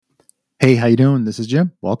Hey, how you doing? This is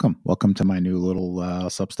Jim. Welcome to my new little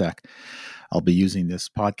Substack. I'll be using this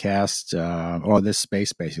podcast or this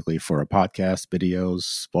space basically for a podcast,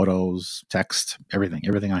 videos, photos, text,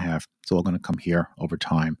 everything I have. It's all going to come here over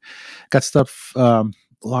time. Got stuff, a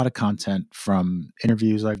lot of content from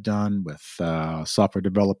interviews I've done with software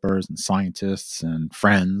developers and scientists and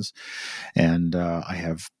friends, and I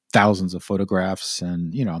have thousands of photographs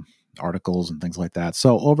and articles and things like that.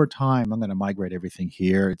 So over time, I'm going to migrate everything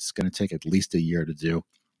here. It's going to take at least a year to do.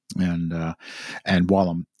 And while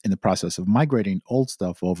I'm in the process of migrating old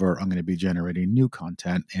stuff over, I'm going to be generating new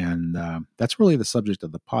content, and that's really the subject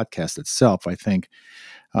of the podcast itself. I think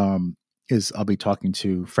is I'll be talking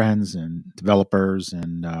to friends and developers,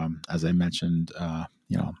 and as I mentioned,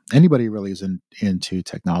 anybody really is into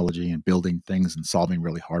technology and building things and solving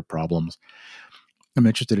really hard problems. I'm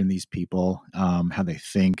interested in these people, how they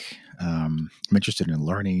think. I'm interested in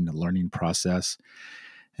learning, the learning process,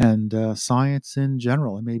 and science in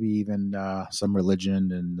general, and maybe even some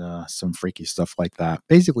religion and some freaky stuff like that.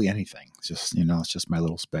 Basically, anything. It's just my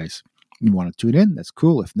little space. You want to tune in? That's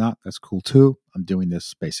cool. If not, that's cool too. I'm doing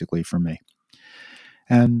this basically for me.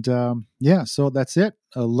 And yeah, so that's it.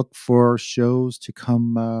 Look for shows to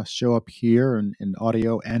come show up here in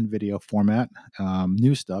audio and video format,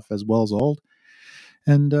 new stuff as well as old.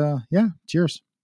 And yeah, cheers.